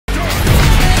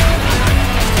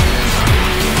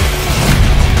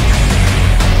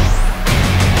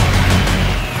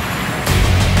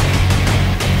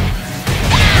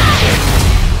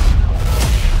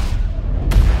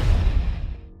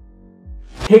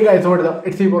Hey guys, what is up?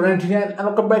 It's Hepburn here and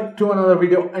welcome back to another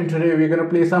video, and today we're gonna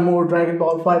play some more Dragon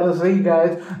Ball FighterZ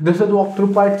guys. This is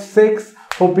walkthrough part 6.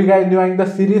 Hope you guys enjoying the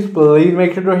series. Please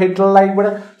make sure to hit the like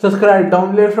button, subscribe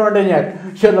down below if you're not done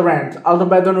yet, share the friends, also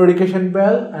press the notification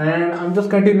bell. And I'm just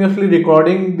continuously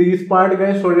recording these part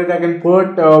guys so that I can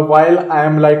put while I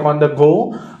am like on the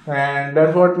go, and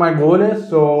that's what my goal is.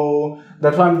 So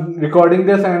that's why I'm recording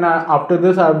this, and after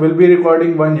this I will be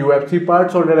recording one UFC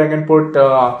part so that I can put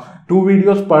 2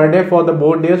 videos per day for the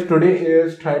both days. Today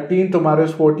is 13th, tomorrow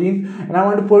is 14th, and I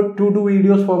want to put 2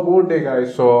 videos for both day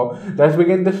guys. So let's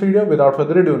begin this video without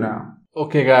further ado now.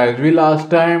 Okay guys, we last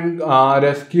time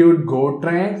rescued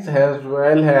Gotenks as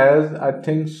well as, I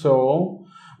think so,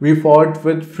 we fought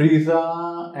with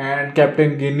Frieza and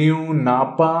Captain Ginyu,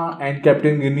 Nappa and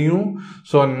Captain Ginyu.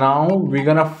 So now we're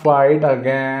gonna fight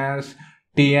against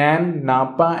Tien,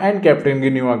 Nappa and Captain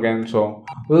Ginyu again. So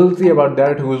we'll see about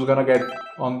that, who's gonna get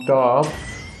on top.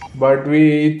 But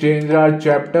we changed our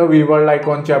chapter. We were like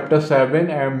on chapter 7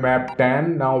 and map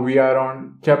 10. Now we are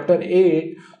on chapter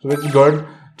 8, so it's good,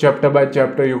 chapter by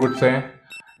chapter you could say.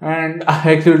 And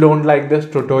I actually don't like this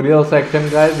tutorial section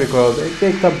guys because it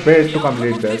takes a bit to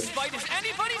complete this.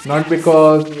 Not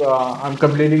because I'm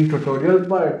completing tutorials,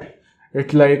 but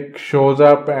it like shows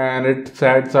up and it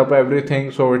sets up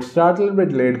everything, so it starts a little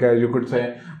bit late guys you could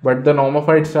say, but the normal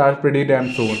fight starts pretty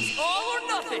damn soon.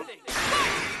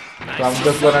 So I'm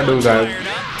just gonna do that.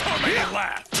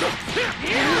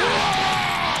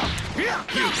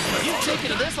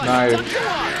 Nice.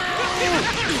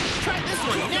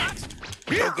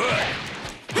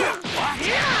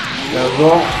 Let's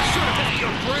go.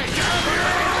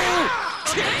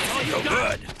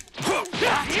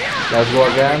 Let's go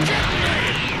again.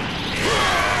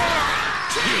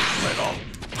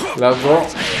 Let's go.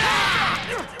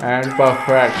 And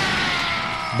perfect.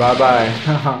 Bye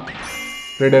bye.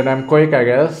 Pretty damn quick, I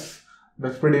guess.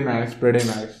 That's pretty nice, pretty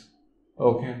nice.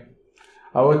 Okay.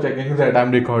 I was checking that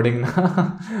I'm recording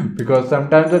now because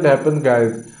sometimes it happens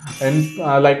guys. And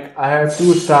like I have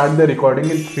to start the recording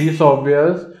in 3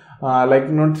 softwares.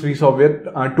 Like not 3 software,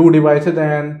 2 devices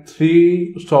and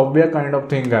 3 software kind of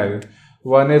thing guys.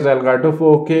 One is Elgato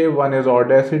 4K, one is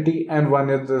Audacity, and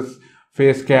one is this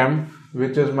face cam,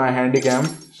 which is my handy cam.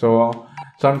 So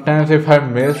sometimes if I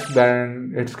miss,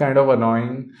 then it's kind of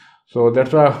annoying. So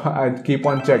that's why I keep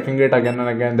on checking it again and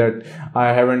again that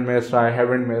I haven't missed.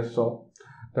 So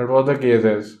that was the case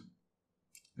is.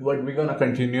 But we're gonna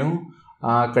continue.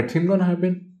 Cutscene gonna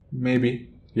happen? Maybe.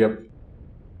 Yep.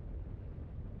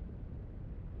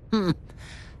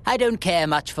 I don't care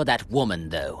much for that woman,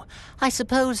 though. I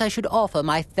suppose I should offer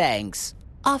my thanks.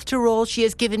 After all, she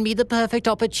has given me the perfect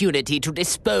opportunity to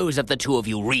dispose of the 2 of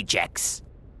you rejects.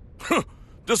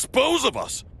 Dispose of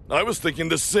us? I was thinking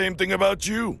the same thing about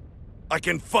you. I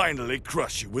can finally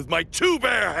crush you with my 2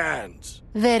 bare hands.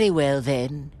 Very well,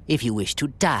 then, if you wish to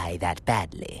die that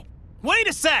badly. Wait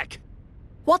a sec!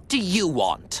 What do you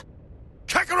want?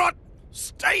 Kakarot,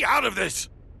 stay out of this!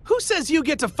 Who says you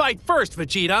get to fight first,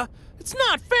 Vegeta? It's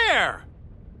not fair!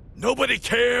 Nobody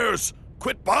cares!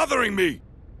 Quit bothering me!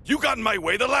 You got in my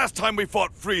way the last time we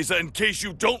fought Frieza, in case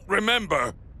you don't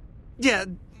remember. Yeah,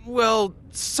 well,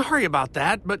 sorry about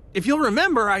that, but if you'll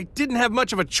remember, I didn't have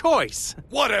much of a choice.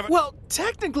 Whatever. Well,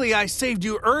 technically I saved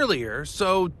you earlier,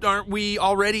 so aren't we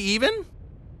already even?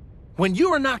 When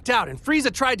you were knocked out and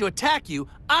Frieza tried to attack you,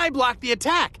 I blocked the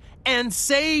attack and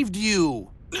saved you.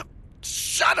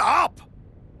 Shut up!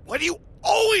 Why do you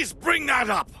always bring that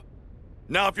up?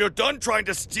 Now, if you're done trying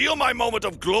to steal my moment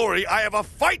of glory, I have a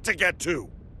fight to get to.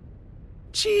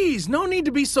 Jeez, no need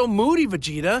to be so moody,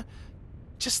 Vegeta.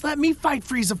 Just let me fight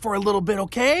Frieza for a little bit,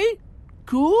 okay?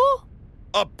 Cool?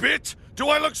 A bit? Do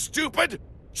I look stupid?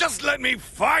 Just let me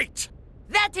fight!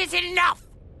 That is enough!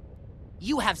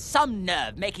 You have some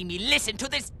nerve making me listen to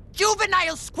this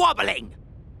juvenile squabbling!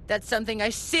 That's something I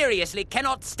seriously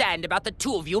cannot stand about the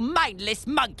 2 of you mindless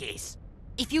monkeys.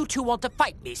 If you 2 want to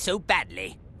fight me so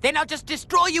badly, then I'll just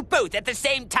destroy you both at the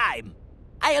same time.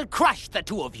 I'll crush the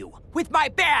 2 of you with my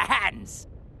bare hands.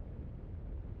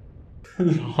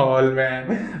 Lol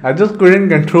man, I just couldn't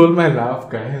control my laugh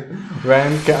guys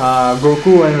when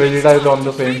Goku and Vegeta is on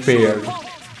the same page.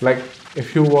 Like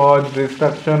if you watch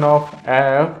Destruction of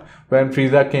F, when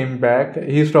Frieza came back,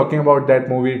 he's talking about that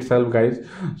movie itself guys.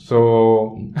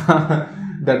 So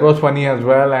that was funny as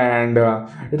well, and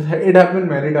it happened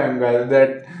many times guys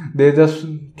that they just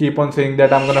keep on saying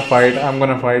that I'm gonna fight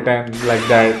and like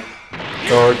that.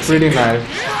 So it's pretty nice.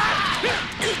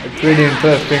 It's pretty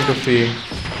interesting to see.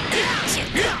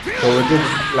 So it is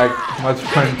like much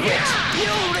fun.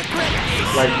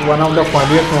 Like one of the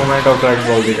funniest moments of Dragon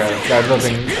Ball Z guys. That's the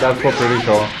thing. That's for pretty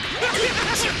sure.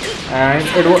 and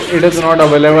it is not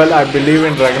available, I believe,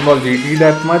 in Dragon Ball GT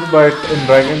that much, but in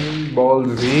Dragon Ball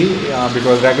Z,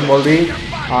 because Dragon Ball Z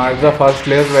is the first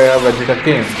place where Vegeta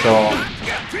came. So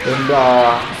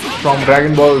from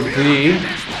Dragon Ball Z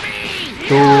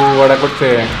to what I could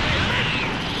say.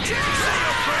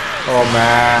 Oh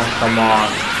man, come on.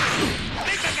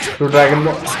 To Dragon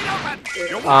Ball.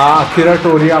 Akira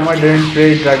Toriyama didn't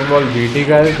play Dragon Ball GT,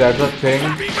 guys. That's the thing.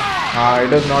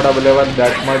 It is not available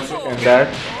that much in that.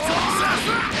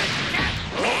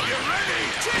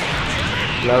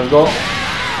 Let's go.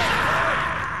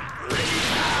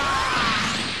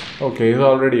 Okay, he's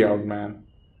already out, man.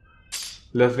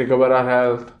 Let's recover our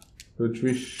health, which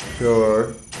we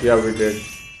should. Yeah, we did.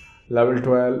 Level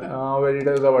 12.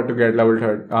 Vegeta is about to get level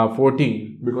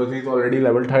 14 because he's already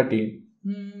level 13.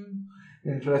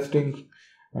 Interesting.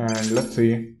 And let's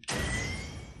see.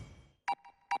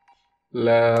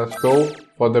 Let's go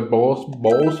for the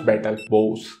boss battle.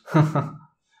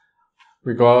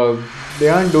 Because they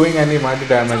aren't doing any much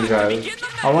damage, guys.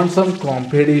 I want some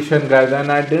competition, guys,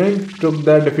 and I didn't took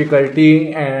the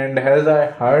difficulty, and as I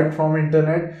heard from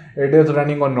internet, it is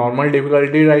running on normal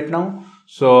difficulty right now.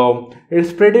 So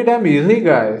it's pretty damn easy,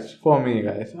 guys, for me,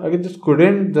 guys. I just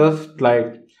couldn't just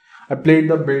like, I played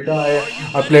the beta,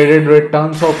 I played it with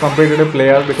tons of competitive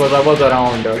players because I was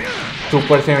around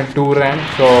Super Saiyan 2 rank.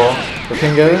 So the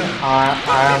thing is, I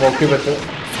am okay with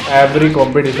every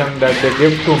competition that they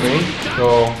give to me.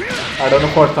 So I don't know,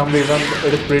 for some reason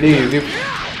it is pretty easy.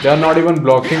 They are not even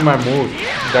blocking my moves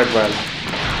that well.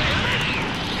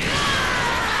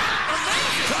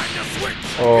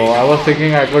 Oh, I was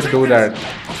thinking I could do that.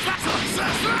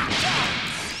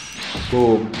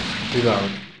 Boom, he's out.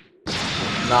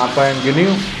 Nappa and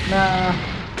Ginyu? Nah,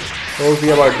 we'll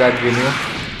see about that, Ginyu.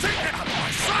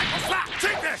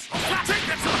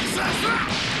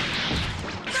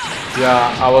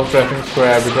 Yeah, I was pressing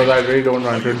square because I really don't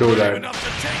want to do that.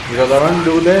 Because I want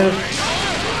to do this.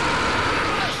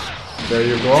 There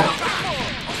you go.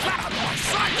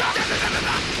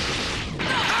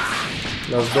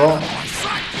 Let's go.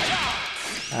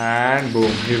 And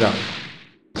boom, he's up.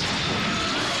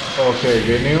 Okay,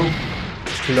 Ginyu.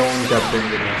 Clone Captain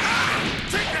Ginyu.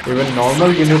 Even normal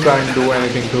Ginyu can't do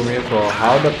anything to me, so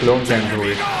how the clone can do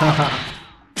it?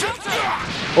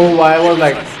 Oh, I was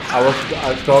like,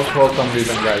 I stopped for some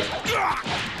reason, guys.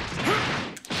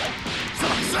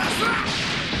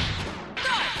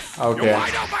 Okay.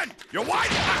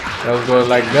 Let's go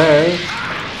like this.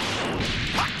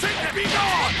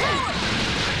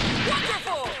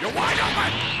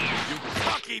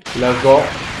 Let's go.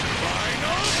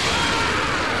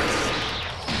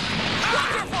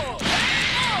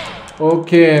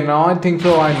 Okay, now I think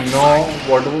so I know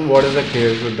what is the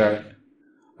case with that.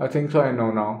 I think so I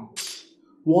know now.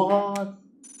 What?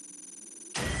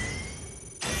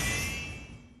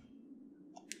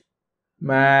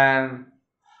 Man,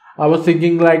 I was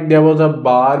thinking like there was a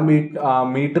bar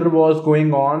meter was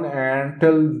going on, and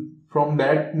till from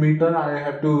that meter I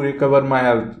have to recover my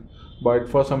health. But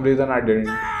for some reason I didn't.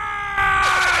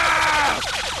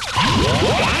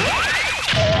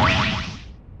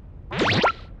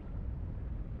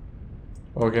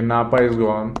 Okay, Nappa is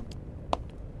gone.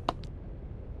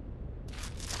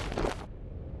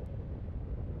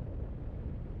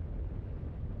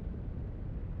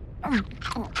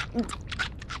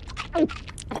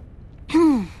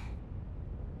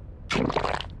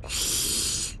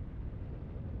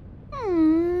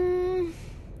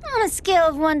 On a scale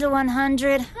of 1 to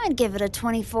 100, I'd give it a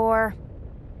 24.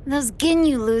 Those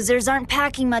Ginyu losers aren't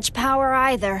packing much power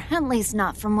either, at least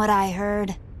not from what I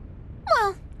heard.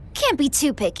 Well, can't be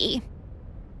too picky.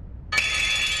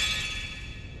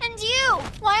 And you,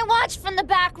 why watch from the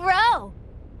back row?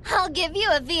 I'll give you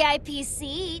a VIP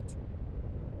seat.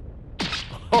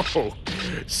 Oh,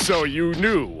 so you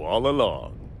knew all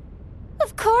along.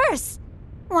 Of course.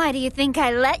 Why do you think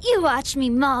I let you watch me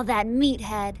maul that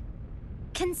meathead?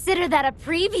 Consider that a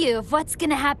preview of what's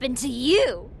gonna happen to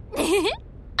you.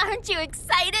 Aren't you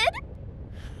excited?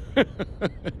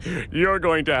 You're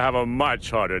going to have a much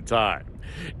harder time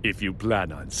if you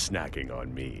plan on snacking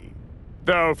on me.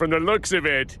 Though from the looks of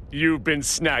it, you've been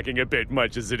snacking a bit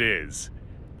much as it is.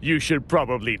 You should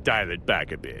probably dial it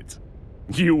back a bit.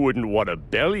 You wouldn't want a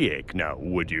bellyache now,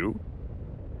 would you?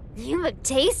 You look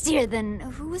tastier than...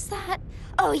 who was that?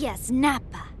 Oh yes,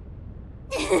 Nappa.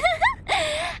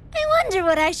 I wonder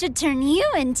what I should turn you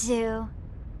into.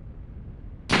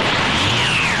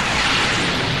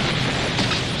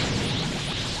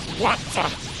 What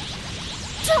the?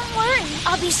 Don't worry,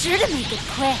 I'll be sure to make it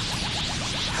quick.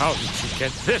 How did you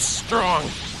get this strong?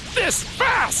 This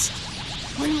fast?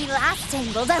 When we last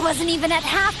tangled, I wasn't even at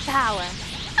half power.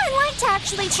 I'd like to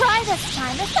actually try this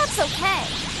time, if that's okay.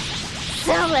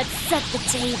 So let's set the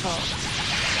table.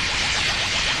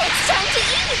 It's time to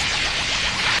eat!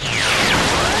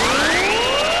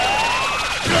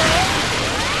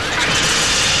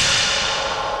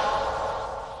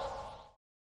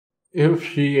 If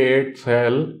she ate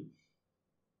Cell,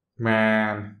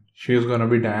 man, she's gonna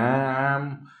be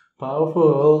damn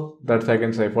powerful. That I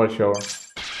can say for sure.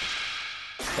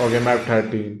 Okay, map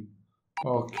 13.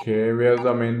 Okay, where's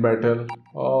the main battle?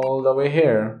 All the way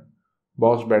here.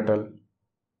 Boss battle.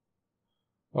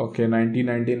 Okay, 19,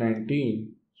 19,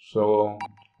 19. So,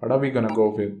 what are we gonna go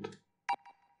with?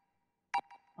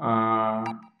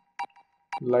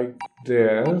 Like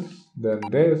this, then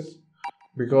this.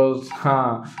 Because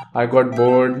I got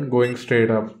bored going straight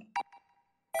up.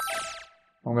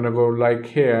 I'm gonna go like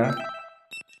here.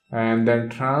 And then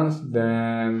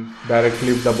then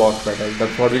directly the boss battle.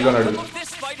 That's what we're gonna do.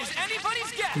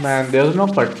 Man, there's no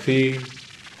cutscene.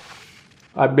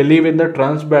 I believe in the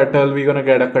trance battle we're gonna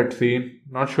get a cutscene.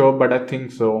 Not sure, but I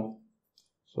think so.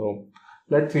 So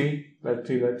let's see.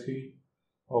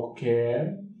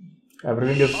 Okay.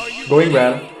 Everything is going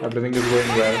well.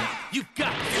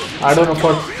 I don't know,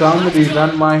 for some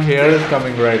reason my hair is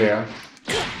coming right here.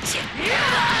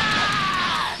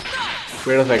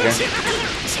 Wait a second.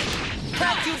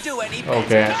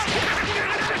 Okay.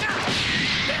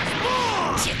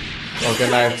 Okay,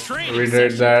 nice. We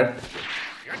did that.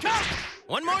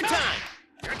 One more time.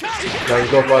 Let's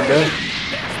go for this.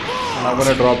 And I'm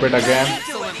gonna drop it again.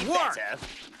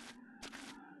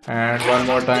 And one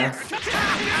more time.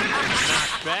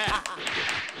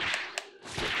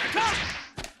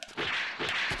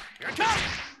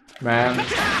 Man.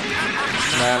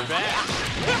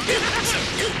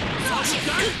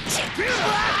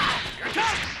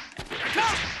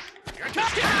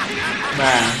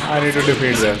 Man, I need to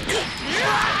defeat this.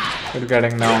 It's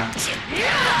getting now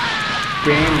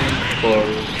painful.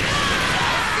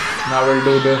 Now we'll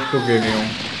do this to give you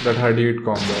that 30 hit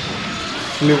combo.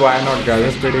 Actually, why not, guys?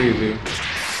 It's pretty easy.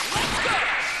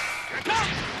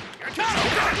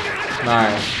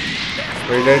 Nice.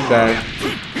 We did that.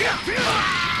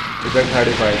 We did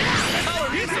 35.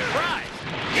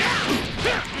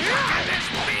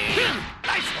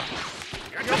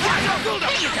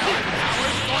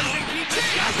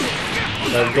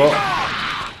 Let's go.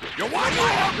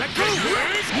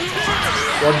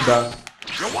 What the?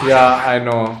 Yeah, I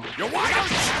know.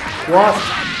 What?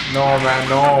 No, man,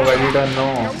 no. Vegeta, no.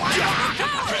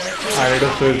 I need to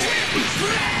switch.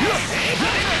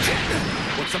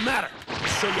 What's the matter?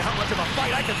 Show you how much of a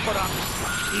fight I can put up.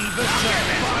 Even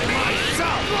by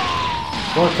myself.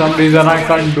 For some reason I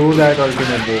can't do that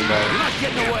ultimate move, guys.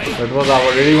 That was I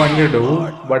already wanted to do,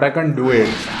 but I can't do it.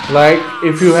 Like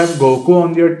if you have Goku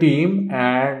on your team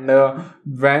and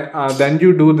then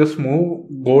you do this move,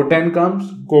 Goten comes,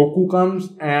 Goku comes,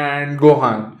 and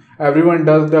Gohan. Everyone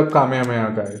does the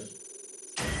Kamehameha, guys.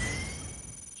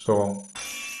 So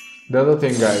that's the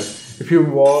thing, guys. If you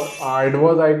watch, it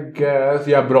was, I guess,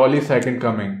 yeah, Broly's Second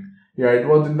Coming. Yeah, it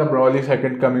was in the Broly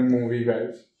Second Coming movie,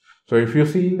 guys. So if you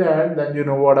seen that, then you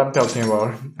know what I'm talking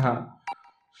about.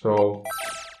 So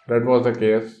that was the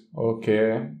case.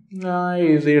 Okay,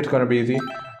 easy. It's gonna be easy.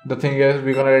 The thing is,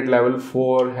 we're gonna get level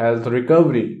 4 health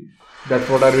recovery. That's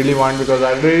what I really want, because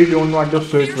I really don't want to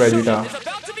switch Vegeta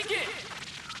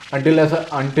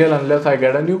unless I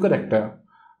get a new character.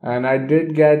 And I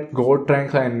did get Gold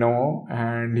Trunks, I know,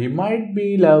 and he might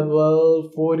be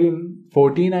level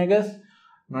 14, I guess.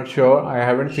 Not sure. I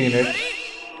haven't seen it.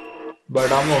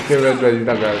 But I'm okay with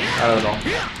Vegeta, guys. I don't know.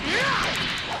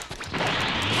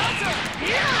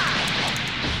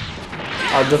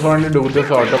 I just want to do this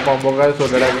auto combo, guys, so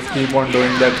that I can keep on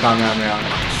doing that Kamehameha.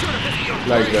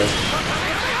 Like this.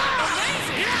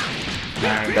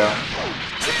 And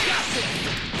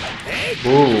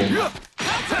boom.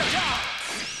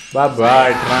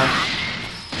 Bye-bye, Trunks.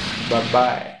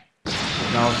 Bye-bye.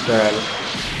 Now Cell.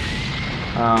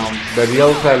 The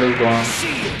real Cell is gone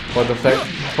for the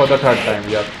third time,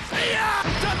 yep.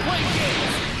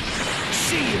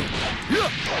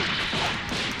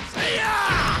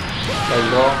 Let's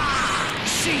go.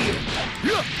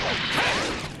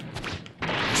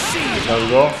 Let's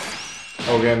go.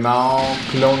 Okay, now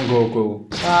clone Goku.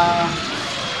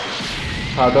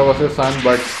 Father was his son,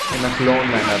 but in a clone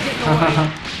manner.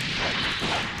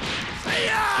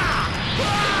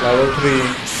 Level 3.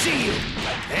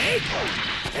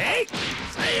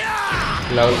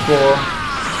 Level 4.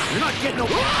 You're not getting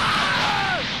away.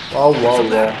 Wow.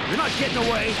 You're not getting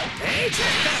away.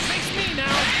 That makes me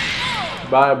now.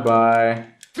 Bye.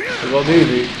 It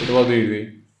was easy.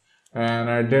 And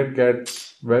I did get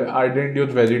Well, I didn't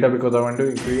use Vegeta because I want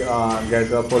to get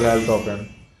the full health of him.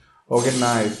 Okay,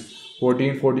 nice.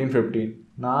 14, 14, 15.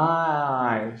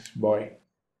 Nice, boy.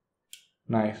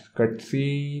 Nice.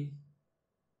 Cutscene.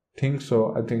 Think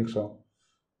so. I think so.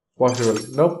 Possible.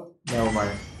 Nope. Never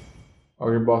mind.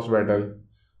 Okay, boss battle.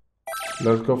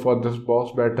 Let's go for this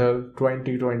boss battle.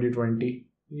 20, 20, 20.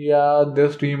 Yeah,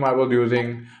 this team I was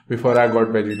using before I got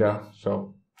Vegeta.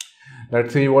 So,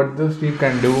 let's see what this team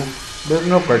can do. There's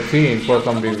no cutscene for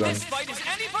some reason.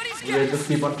 They just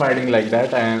keep on fighting like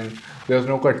that and there's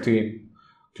no cutscene.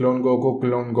 Clone Goku,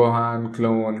 Clone Gohan,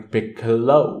 Clone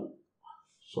Piccolo.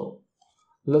 So,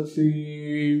 let's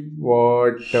see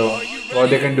what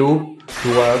they can do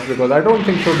to us because I don't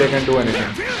think so they can do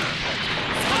anything.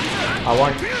 I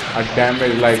want a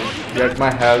damage like get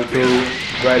my health to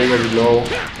very very low.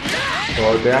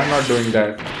 So they are not doing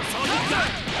that.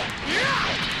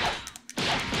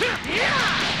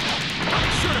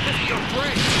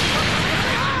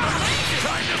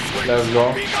 Let's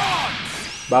go.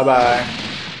 Bye bye.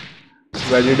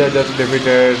 Vegeta just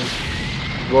defeated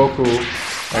Goku,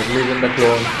 at least in the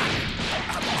clone.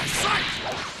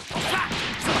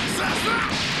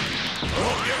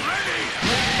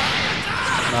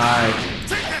 Nice.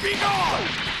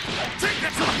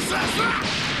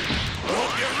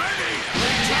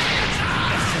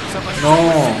 No,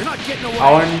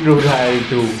 I want to do that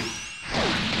too.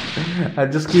 I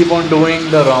just keep on doing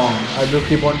the wrong. I just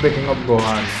keep on picking up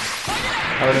Gohan.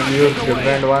 I will use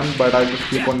different one, but I just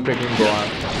keep on picking Gohan.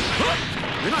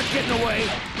 You're not getting away.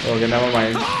 Okay, never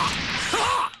mind.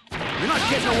 You're not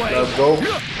getting away. Let's go.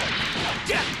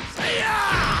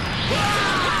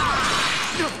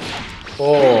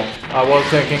 Oh, I was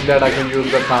thinking that I can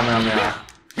use the Kamehameha.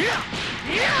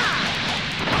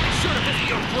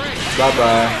 Bye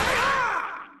bye.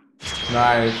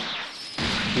 Nice.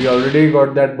 We already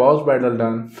got that boss battle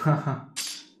done.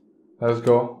 Let's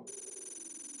go.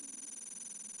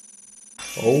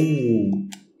 Oh,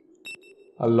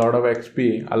 a lot of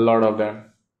XP, a lot of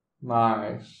them.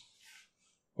 Nice.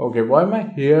 Okay, why am I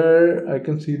here? I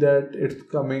can see that it's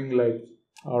coming like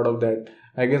out of that.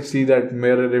 I can see that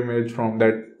mirror image from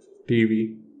that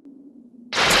TV.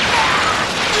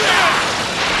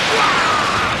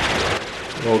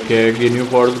 Okay, Ginyu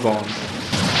Force gone.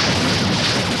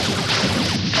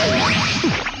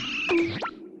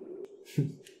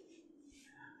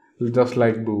 Just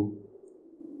like Boo.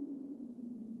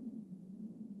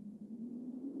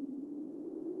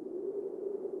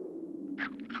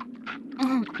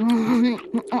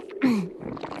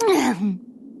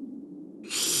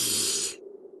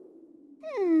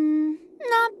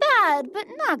 Not bad, but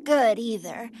not good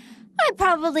either. I'd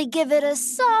probably give it a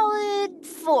solid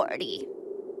 40.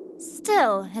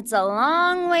 Still, it's a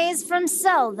long ways from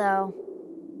Cell, though.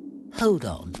 Hold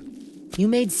on. You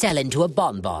made Cell into a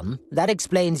bonbon? That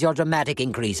explains your dramatic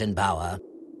increase in power.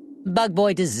 Bug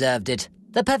Boy deserved it.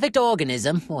 The perfect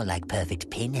organism, or like perfect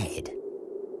pinhead.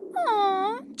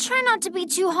 Aw, try not to be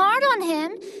too hard on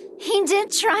him. He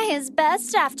did try his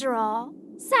best after all.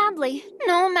 Sadly,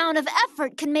 no amount of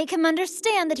effort can make him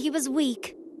understand that he was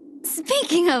weak.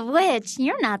 Speaking of which,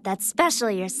 you're not that special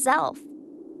yourself.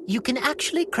 You can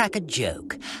actually crack a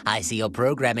joke. I see your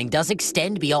programming does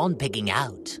extend beyond pigging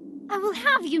out. I will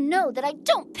have you know that I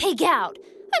don't pig out.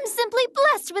 I'm simply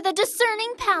blessed with a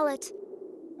discerning palate.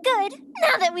 Good.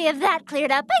 Now that we have that cleared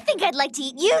up, I think I'd like to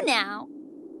eat you now.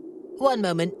 One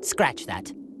moment, scratch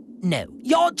that. No,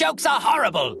 your jokes are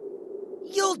horrible.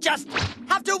 You'll just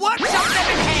have to workshop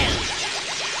them in hell.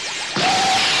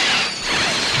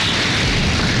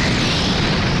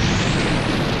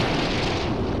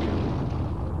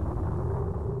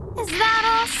 Is that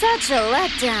all such a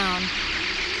letdown?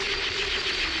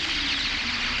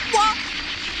 What?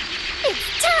 It's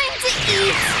time to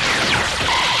eat!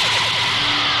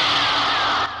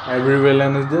 Every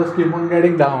villain is just keep on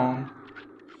getting down.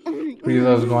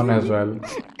 Frieza's gone as well.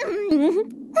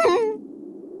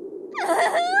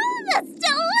 That's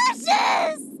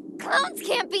delicious! Clones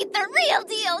can't beat the real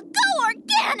deal. Go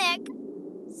organic!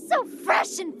 So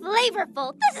fresh and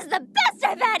flavorful. This is the best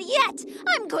I've had yet.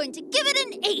 I'm going to give it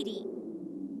an 80.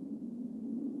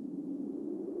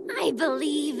 I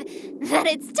believe that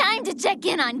it's time to check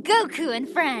in on Goku and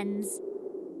friends.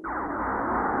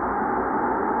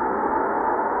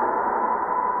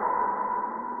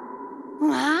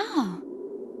 Wow.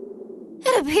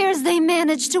 It appears they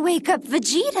managed to wake up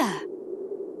Vegeta.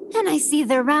 And I see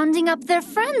they're rounding up their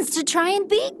friends to try and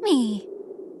beat me.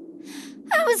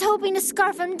 I was hoping to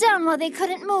scarf them down while they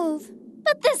couldn't move,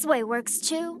 but this way works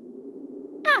too.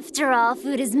 After all,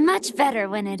 food is much better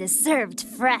when it is served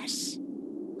fresh.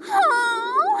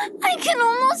 Oh, I can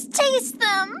almost taste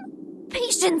them.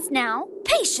 Patience now.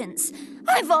 Patience.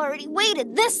 I've already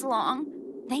waited this long.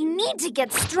 They need to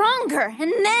get stronger,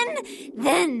 and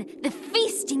then the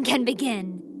feasting can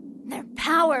begin. Their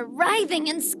power writhing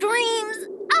and screams.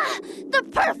 Ah, the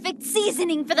perfect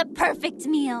seasoning for the perfect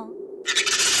meal.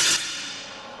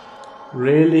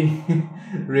 Really?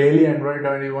 Really, Android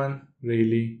 21?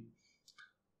 Really?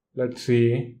 Let's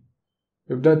see.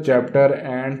 If the chapter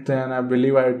ends, then I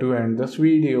believe I have to end this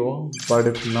video. But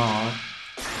if not,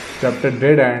 chapter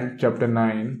did end, chapter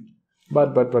 9.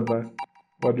 But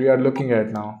what we are looking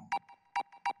at now.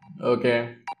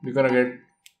 Okay, we're gonna get,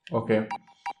 okay,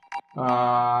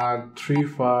 3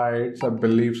 fights, I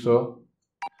believe so,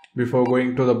 before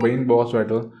going to the main boss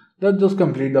battle. Let's just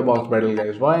complete the boss battle,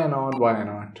 guys. Why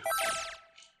not?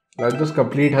 Let's just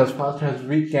complete as fast as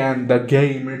we can the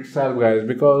game itself, guys,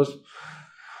 because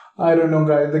I don't know,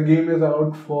 guys, the game is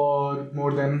out for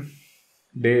more than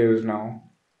days now.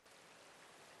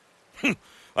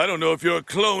 I don't know if you're a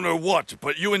clone or what,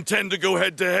 but you intend to go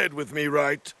head-to-head with me,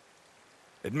 right?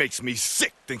 It makes me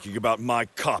sick thinking about my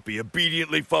copy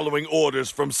obediently following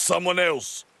orders from someone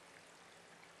else.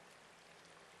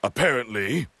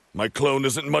 Apparently, my clone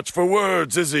isn't much for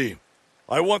words, is he?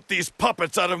 I want these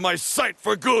puppets out of my sight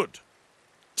for good.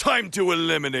 Time to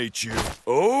eliminate you.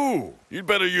 Oh, you'd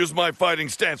better use my fighting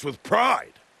stance with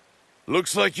pride.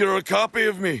 Looks like you're a copy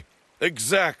of me.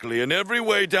 Exactly, in every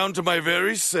way down to my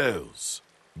very cells.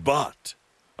 But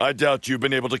I doubt you've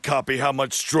been able to copy how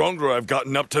much stronger I've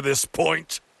gotten up to this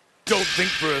point. Don't think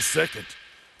for a second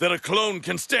that a clone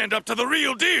can stand up to the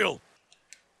real deal.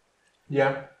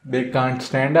 Yeah, they can't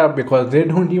stand up because they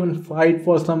don't even fight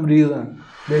for some reason.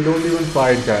 They don't even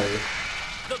fight, guys.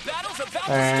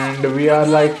 And we are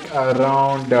like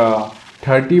around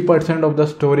 30% of the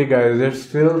story, guys. There's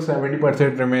still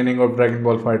 70% remaining of Dragon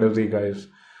Ball FighterZ, guys.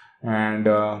 And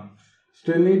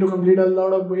still need to complete a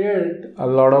lot of it. A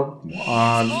lot of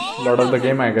the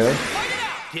game, I guess.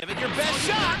 Give it your best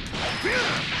shot.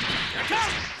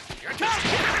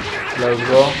 Let's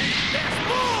go.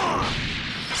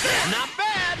 Not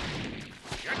bad.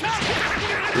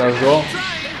 Let's go.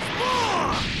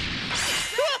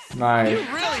 Nice. You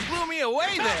really blew me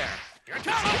away there.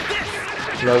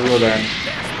 Let's go then.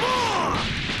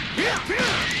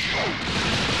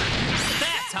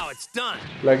 That's how it's done.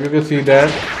 Like you can see that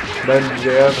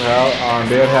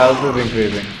their health is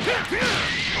increasing.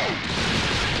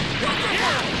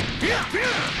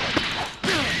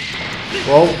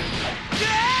 Whoa.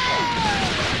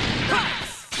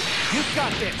 You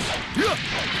got this.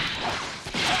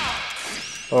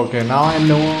 Okay, now I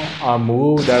know a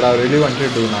move that I really want to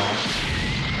do now.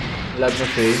 Let me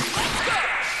see.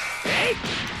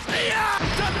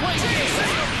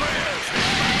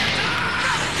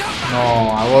 No,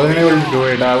 I wasn't able to do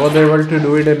it. I was able to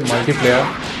do it in multiplayer.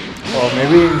 Or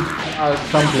maybe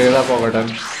some players have forgotten.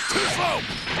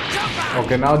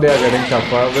 Okay, now they are getting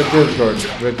tougher, which is good.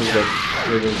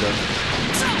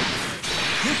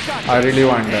 I really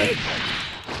want that.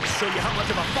 Show you how much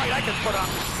of a fight I can put up.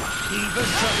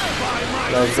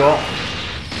 Let's go.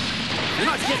 You're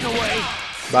not getting away.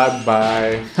 Bye.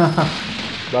 Bye.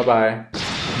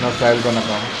 No style gonna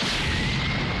come.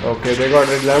 Okay, they got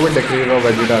rid of decrease of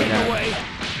Vegeta again.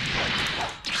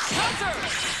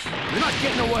 You're not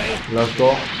getting away. Let's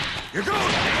go. You're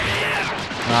going.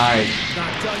 Not Nice.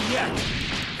 done yet.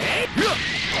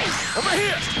 Over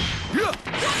here.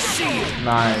 See you.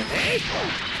 Nice.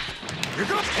 You're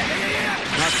going.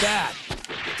 Not bad.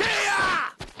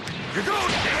 You're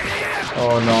going.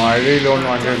 Oh no, I really don't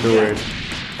want to do it.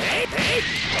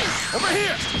 Over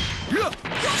here.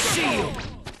 See you.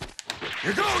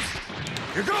 Here goes.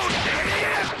 You're going.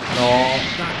 No,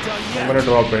 Not done I'm yet. gonna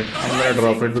drop it.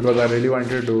 Because I really want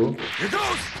to do. Here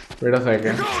goes. Wait a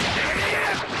second. You're going.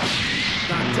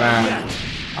 Man,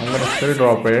 I'm gonna still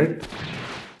drop it.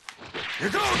 You're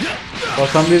going. For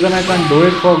some reason I can't do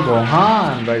it for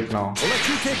Gohan right now. I'll let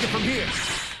you take it from here.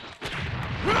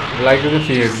 Like you can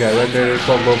see it, guys. I did it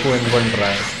for Goku in one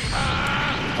try.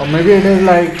 Or maybe it is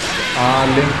like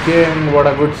linking what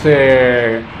I could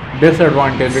say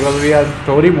disadvantage because we are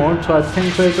story mode. So I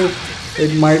think so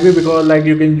it might be because like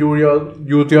you can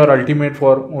use your ultimate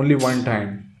for only one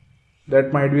time.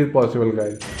 That might be possible,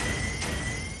 guys.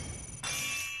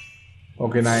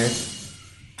 Okay, nice.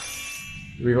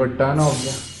 We got ton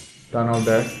of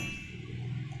that.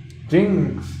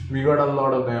 Jinx, we got a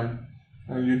lot of them.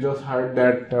 And you just heard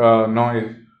that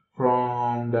noise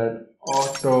from that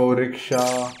auto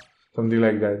rickshaw, something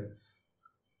like that.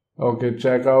 Okay,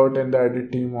 check out in the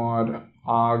edit team or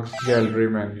ARC's gallery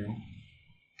menu.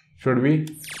 Should we?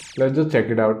 Let's just check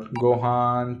it out.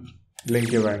 Gohan,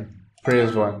 link event,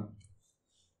 phase 1.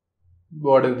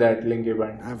 What is that link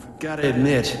event? I've got to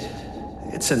admit,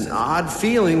 it's an odd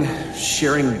feeling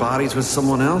sharing bodies with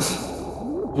someone else.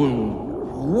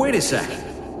 Wait a sec.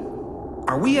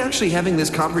 Are we actually having this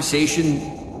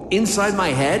conversation inside my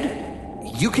head?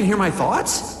 You can hear my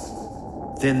thoughts?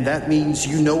 Then that means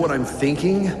you know what I'm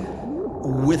thinking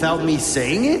without me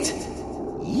saying it?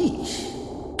 Yeesh.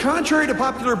 Contrary to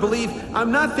popular belief, I'm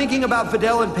not thinking about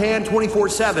Fidel and Pan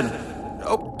 24/7.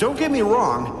 Oh, don't get me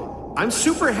wrong. I'm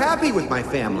super happy with my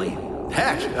family.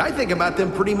 Heck, I think about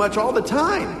them pretty much all the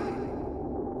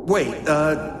time. Wait,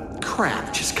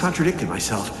 crap, just contradicted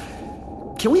myself.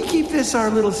 Can we keep this our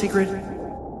little secret?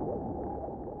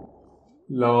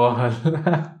 Lol.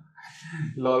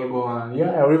 Lol, go on.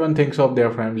 Yeah, everyone thinks of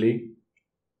their family.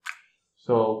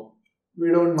 So,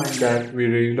 we don't mind that. We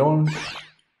really don't.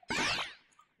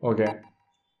 Okay.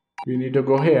 We need to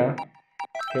go here.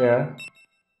 Here.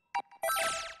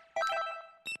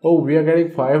 Oh, we are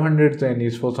getting 500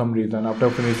 Chinese for some reason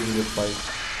after finishing this fight.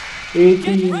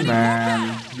 18,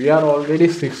 man. We are already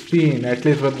 16, at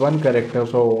least with one character.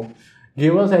 So,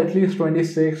 give us at least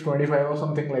 26, 25 or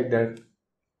something like that.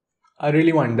 I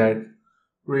really want that.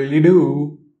 Really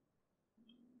do.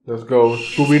 Let's go.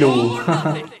 Scooby-Doo.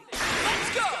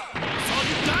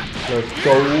 Let's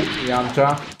go,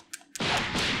 Yamcha.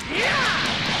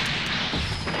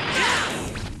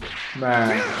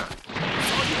 Man.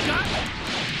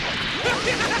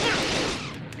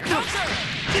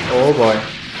 Oh boy.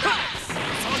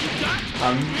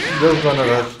 I'm just gonna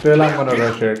rush. Still I'm gonna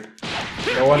rush it.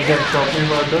 No one can stop me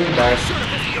from doing that.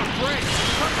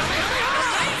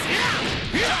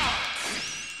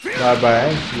 Bye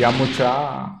bye, Yamucha.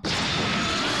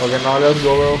 Okay, now let's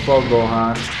go for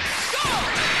Gohan.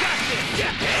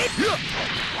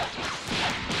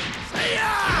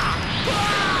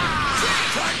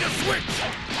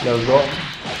 Let's go.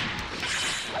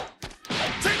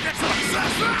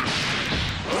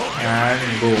 And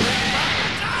boom.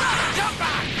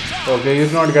 Okay,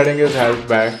 he's not getting his health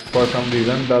back for some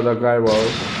reason. The other guy was.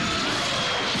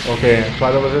 Okay,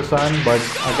 father was his son, but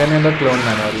again in the clone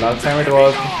manner. Last time it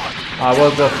was I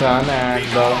was the son and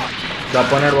the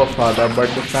opponent was father,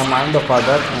 but this time I'm the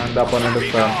father and the opponent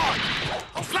is son.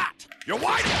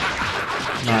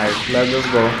 Nice, let's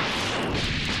just go.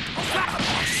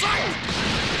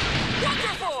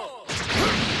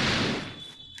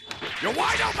 You're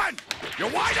wide open! You're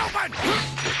wide open!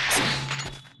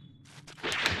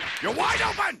 You're wide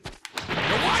open!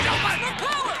 You're wide open!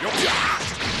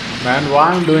 Man, why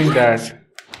I'm doing that?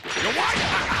 You're wide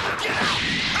open!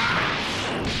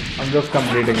 I'm just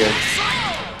completing it.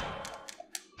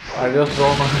 I just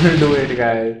don't want to do it,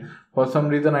 guys. For some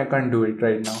reason, I can't do it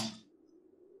right now.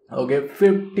 Okay,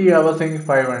 50. I was saying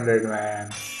 500,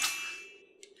 man.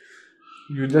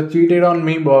 You just cheated on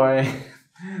me, boy.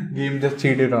 Game just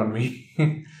cheated on me.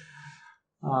 It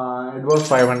was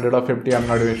 500 or 50, I'm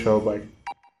not even sure, but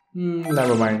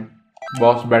never mind.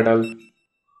 Boss battle.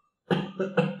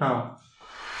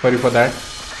 Sorry for that.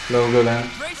 Let's go then.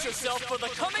 Brace yourself for the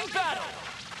coming battle.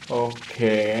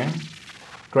 Okay.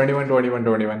 21, 21,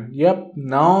 21. Yep,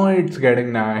 now it's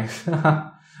getting nice.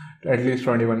 At least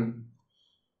 21.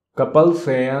 Couple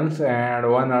Saiyans and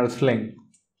one Earthling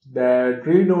that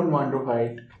really don't want to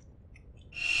fight.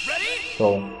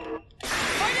 So,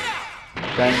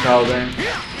 10,000.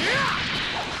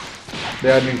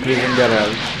 They are increasing their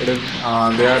health. It is,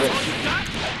 they are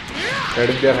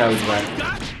getting their health back.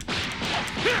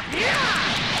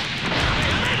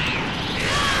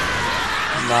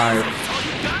 Nice.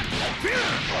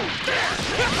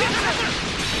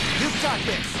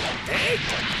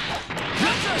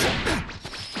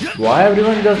 Why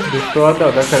everyone just destroy the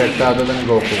other character other than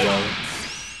Goku, guys?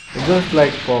 It's just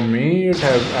like for me, it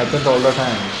has happened all the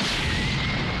time.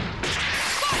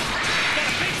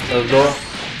 Let's go.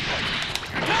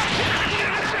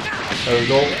 Let's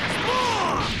go.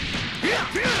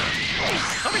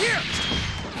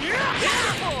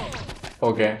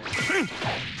 Okay.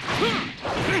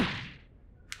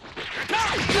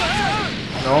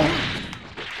 No.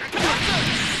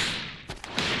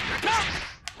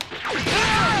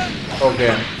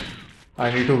 Okay.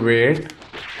 I need to wait.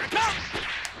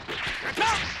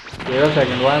 Wait a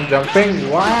second, why I'm jumping?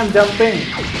 Why I'm jumping?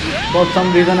 For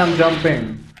some reason I'm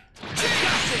jumping.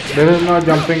 This is not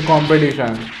jumping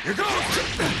competition.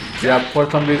 Yeah, for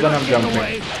some reason I'm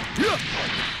jumping.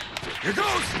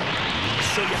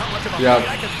 Yeah,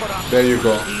 there you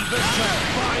go.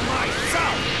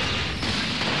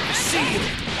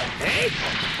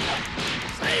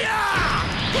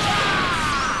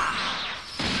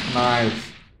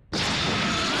 Nice.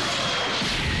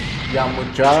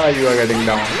 Yamcha, you are getting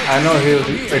down. I know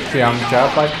it's Yamcha,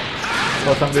 but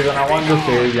For some reason I want to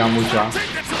say Yamcha.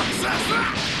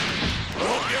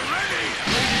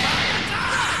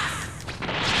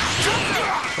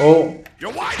 Oh.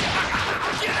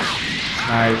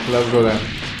 Nice, let's go then.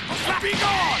 Be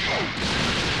gone!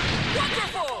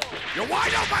 Wonderful! You're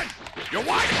wide open! You're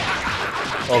wide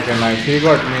open! Okay, nice. He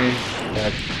got me.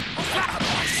 Dead.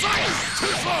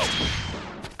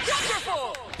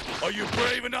 Wonderful! Are you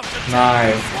brave enough to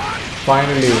Nice.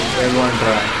 Finally, everyone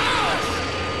try.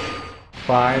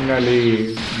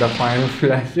 Finally, the final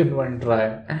flash in one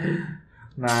try.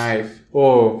 Nice.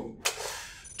 Oh,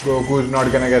 Goku's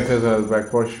not gonna get his health back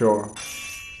for sure.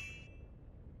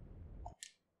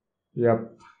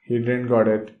 Yep, he didn't got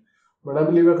it. But I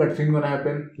believe a cutscene gonna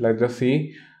happen. Let's just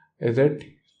see. Is it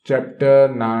Chapter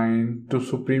 9 to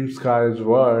Supreme Sky's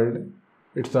World?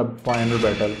 It's a final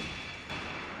battle.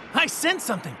 I sense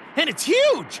something, and it's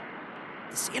huge!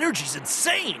 This energy's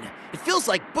insane! It feels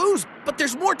like booze, but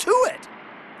there's more to it!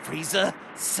 Frieza,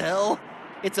 Cell,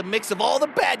 it's a mix of all the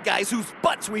bad guys whose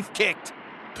butts we've kicked!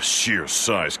 The sheer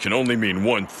size can only mean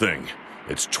one thing.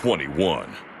 It's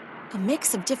 21. A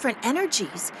mix of different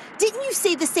energies. Didn't you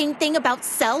say the same thing about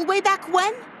Cell way back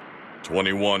when?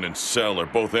 21 and Cell are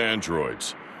both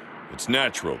androids. It's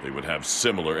natural they would have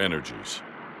similar energies.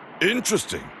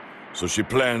 Interesting. So she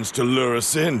plans to lure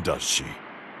us in, does she?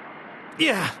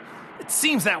 Yeah, it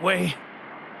seems that way.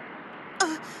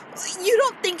 You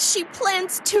don't think she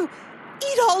plans to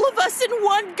eat all of us in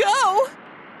one go?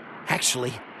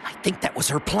 Actually, I think that was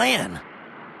her plan.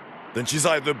 Then she's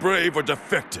either brave or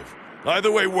defective.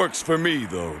 Either way works for me,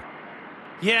 though.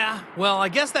 Yeah, well, I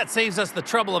guess that saves us the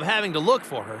trouble of having to look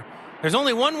for her. There's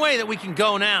only one way that we can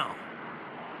go now.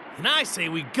 And I say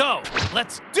we go.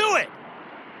 Let's do it!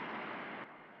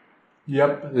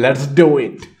 Yep, let's do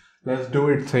it. Let's do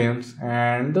it, Saiyans.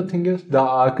 And the thing is, the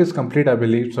arc is complete, I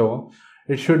believe so.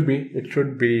 It should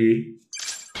be.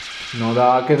 No, the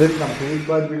arc isn't complete,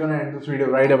 but we're gonna end this video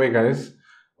right away, guys.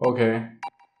 Okay.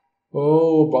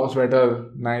 Oh, boss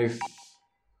battle. Nice.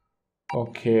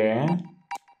 Okay.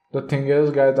 The thing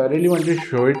is, guys, I really want to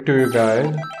show it to you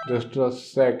guys. Just a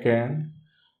second.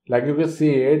 Like you can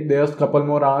see it, there's a couple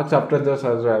more arcs after this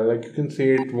as well. Like you can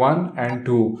see it 1 and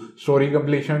 2. Story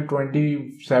completion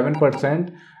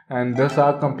 27%. And this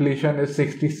arc completion is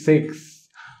 66.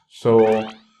 So,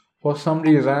 for some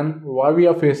reason, why we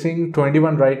are facing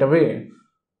 21 right away?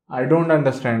 I don't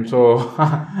understand. So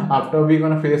after we're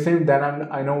gonna face him, then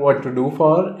I know what to do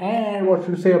for and what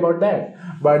to say about that.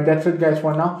 But that's it, guys,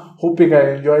 for now. Hope you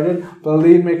guys enjoyed it.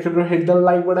 Please make sure to hit the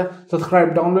like button,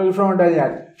 subscribe down below if you haven't done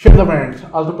yet. Share the friends.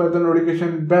 Also press the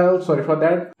notification bell. Sorry for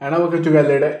that. And I will catch you guys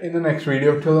later in the next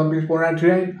video. Till then, peace,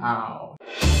 out.